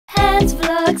Hans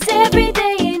vlogs every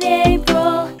day in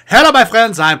April. Hello my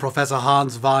friends, I'm Professor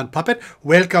Hans von Puppet.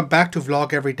 Welcome back to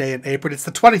Vlog Every Day in April. It's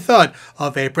the 23rd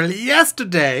of April.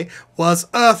 Yesterday was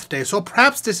Earth Day, so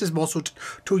perhaps this is more suited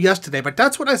to yesterday, but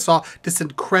that's when I saw this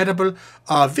incredible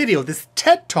video, this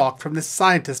TED Talk from this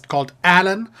scientist called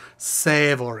Alan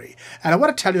Savory. And I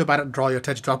want to tell you about it and draw your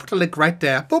attention to it. I'll put a link right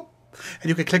there. Boop. And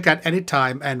you can click that any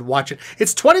time and watch it.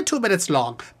 It's 22 minutes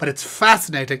long, but it's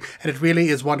fascinating and it really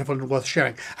is wonderful and worth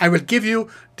sharing. I will give you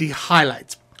the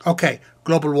highlights. Okay,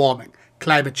 global warming,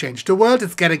 climate change. The world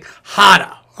is getting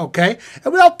hotter, okay?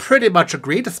 And we all pretty much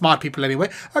agree, the smart people anyway,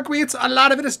 agree a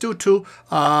lot of it is due to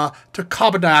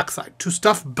carbon dioxide, to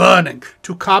stuff burning,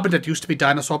 to carbon that used to be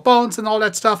dinosaur bones and all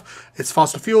that stuff. It's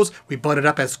fossil fuels. We burn it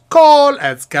up as coal,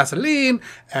 as gasoline,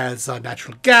 as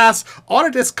natural gas. All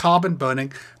of this carbon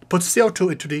burning puts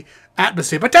CO2 into the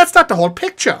atmosphere. But that's not the whole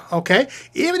picture, okay?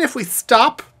 Even if we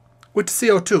stop with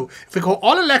CO2, if we go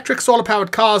all electric,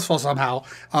 solar-powered cars for somehow,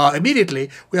 immediately,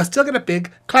 we are still getting a big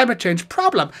climate change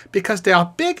problem because there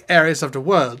are big areas of the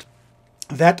world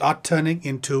that are turning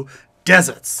into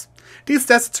deserts. These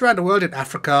deserts around the world, in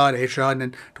Africa and Asia and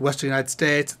in the Western United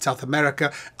States and South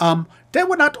America, they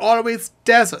were not always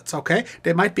deserts, okay?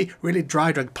 They might be really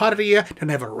dry during part of the year, then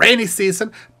they have a rainy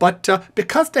season, but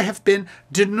because they have been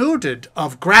denuded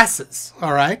of grasses,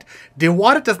 all right, the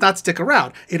water does not stick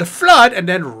around. It'll flood and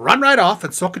then run right off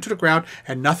and soak into the ground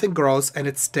and nothing grows and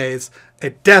it stays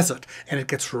a desert. And it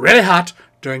gets really hot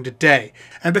during the day.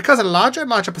 And because a larger and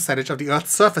larger percentage of the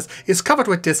Earth's surface is covered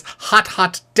with this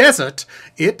hot desert,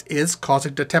 it is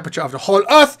causing the temperature of the whole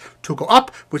Earth to go up,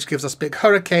 which gives us big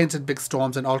hurricanes and big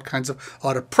storms and all kinds of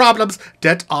other problems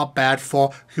that are bad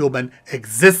for human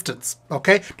existence.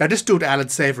 Okay? Now this dude, Alan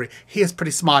Savory, he is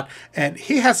pretty smart and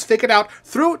he has figured out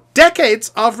through decades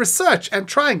of research and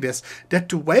trying this, that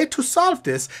the way to solve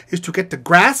this is to get the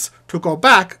grass to go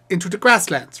back into the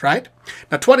grasslands, right?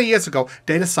 Now, 20 years ago,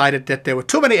 they decided that there were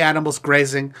too many animals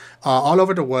grazing all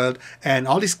over the world, and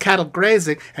all these cattle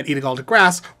grazing and eating all the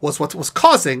grass was what was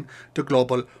causing the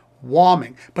global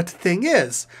warming. But the thing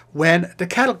is, when the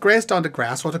cattle grazed on the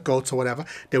grass, or the goats or whatever,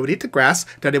 they would eat the grass,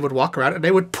 then they would walk around and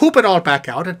they would poop it all back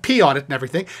out and pee on it and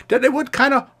everything. Then they would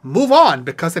kind of move on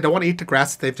because they don't want to eat the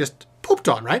grass they've just pooped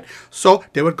on, right? So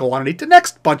they would go on and eat the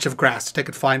next bunch of grass they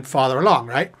could find farther along,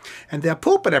 right? And their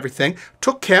poop and everything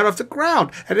took care of the ground.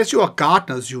 And as you are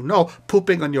gardeners, you know,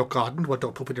 pooping on your garden, well,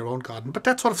 don't poop in your own garden, but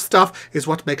that sort of stuff is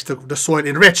what makes the soil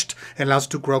enriched and allows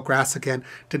it to grow grass again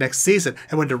the next season.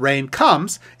 And when the rain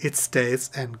comes, it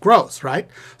stays and grows, right?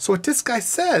 So what this guy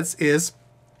says is,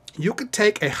 you could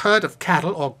take a herd of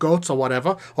cattle or goats or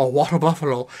whatever, or water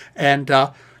buffalo, and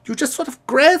you just sort of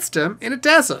graze them in a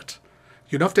desert.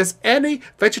 You know, if there's any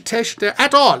vegetation there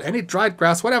at all, any dried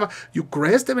grass, whatever, you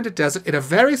graze them in the desert in a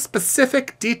very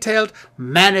specific, detailed,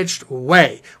 managed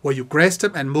way, where you graze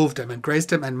them and move them and graze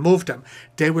them and move them.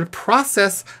 They will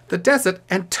process the desert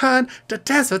and turn the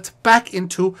desert back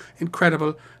into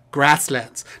incredible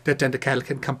grasslands that then the cattle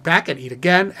can come back and eat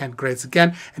again and graze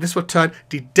again. And this will turn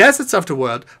the deserts of the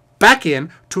world back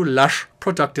into lush,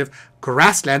 productive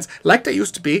grasslands like they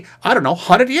used to be, I don't know,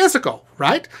 100 years ago,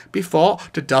 right? Before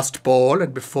the Dust Bowl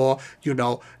and before, you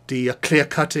know, the clear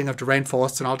cutting of the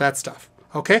rainforests and all that stuff.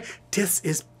 Okay? This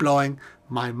is blowing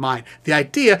my mind. The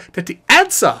idea that the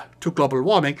answer to global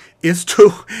warming is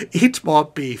to eat more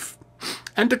beef.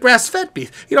 And the grass-fed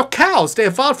beef. You know, cows, they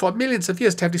evolved for millions of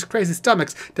years to have these crazy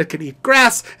stomachs that can eat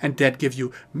grass and that give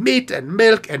you meat and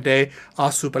milk, and they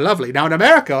are super lovely. Now, in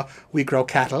America, we grow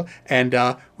cattle and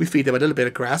we feed them a little bit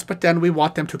of grass, but then we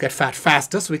want them to get fat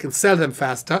faster so we can sell them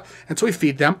faster, and so we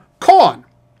feed them corn,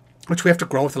 which we have to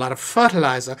grow with a lot of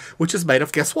fertilizer, which is made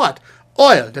of, guess what?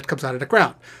 Oil that comes out of the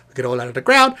ground. We get oil out of the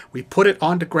ground, we put it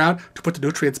on the ground to put the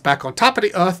nutrients back on top of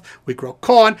the earth. We grow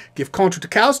corn, give corn to the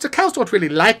cows. The cows don't really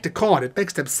like the corn. It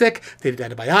makes them sick. They need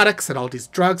antibiotics and all these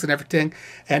drugs and everything,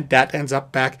 and that ends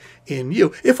up back in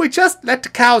you. If we just let the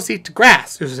cows eat the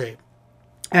grass, you see,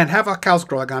 and have our cows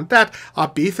growing on that, our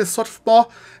beef is sort of more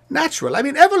natural. I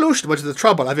mean, evolution, which is the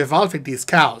trouble of evolving these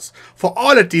cows for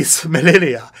all of these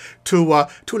millennia to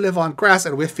live on grass,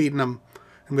 and we're feeding them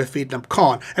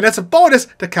corn. And as a bonus,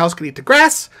 the cows can eat the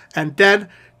grass, and then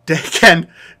they can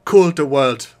cool the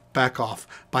world back off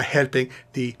by helping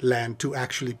the land to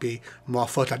actually be more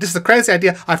fertile. This is a crazy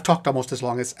idea. I've talked almost as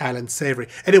long as Alan Savory.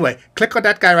 Anyway, click on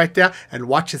that guy right there and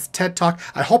watch his TED Talk.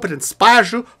 I hope it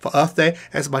inspires you for Earth Day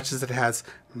as much as it has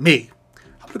me.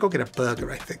 I'm going to go get a burger,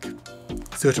 I think.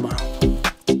 See you tomorrow.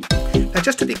 Now,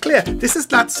 just to be clear, this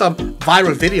is not some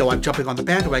viral video I'm jumping on the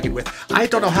bandwagon with. I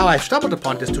don't know how I stumbled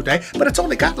upon this today, but it's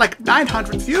only got like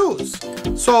 900 views.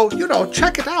 So, you know,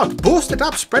 check it out, boost it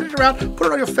up, spread it around, put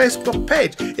it on your Facebook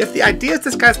page. If the ideas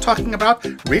this guy's talking about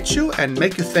reach you and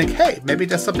make you think, hey, maybe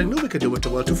there's something new we could do with the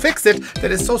world to fix it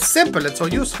that is so simple and so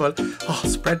useful, oh,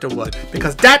 spread the word,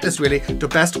 because that is really the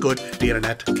best good the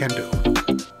internet can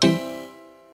do.